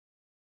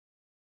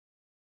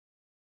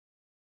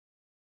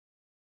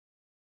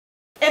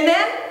And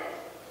then,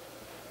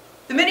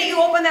 the minute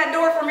you open that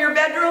door from your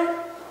bedroom,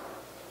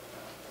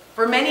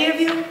 for many of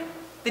you,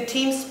 the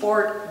team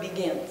sport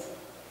begins.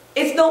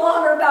 It's no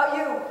longer about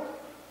you.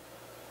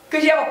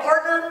 Because you have a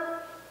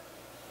partner,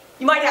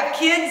 you might have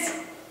kids,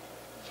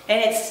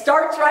 and it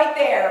starts right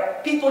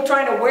there. People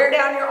trying to wear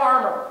down your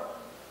armor.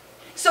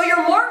 So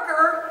your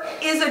marker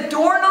is a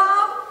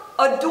doorknob,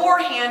 a door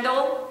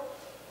handle,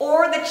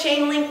 or the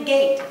chain link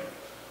gate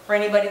for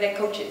anybody that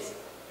coaches.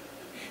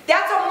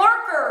 That's a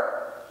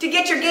marker to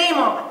get your game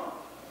on.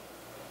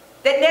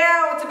 That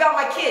now it's about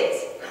my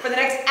kids for the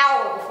next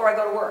hour before I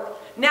go to work.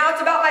 Now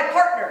it's about my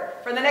partner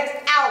for the next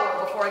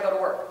hour before I go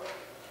to work.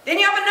 Then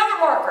you have another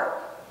marker.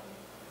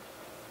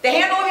 The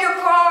handle of your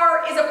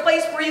car is a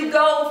place where you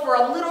go for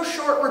a little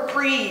short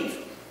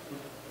reprieve.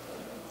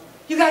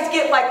 You guys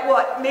get like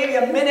what, maybe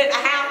a minute and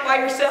a half by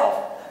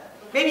yourself.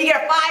 Maybe you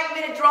get a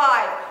 5-minute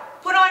drive.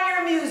 Put on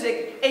your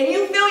music and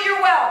you fill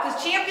your well,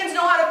 because champions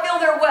know how to fill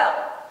their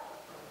well.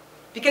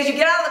 Because you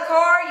get out of the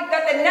car, you've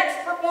got the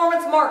next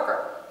performance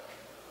marker.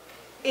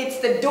 It's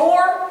the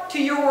door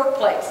to your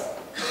workplace.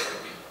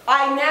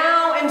 I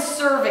now am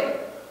serving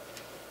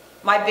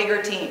my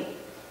bigger team.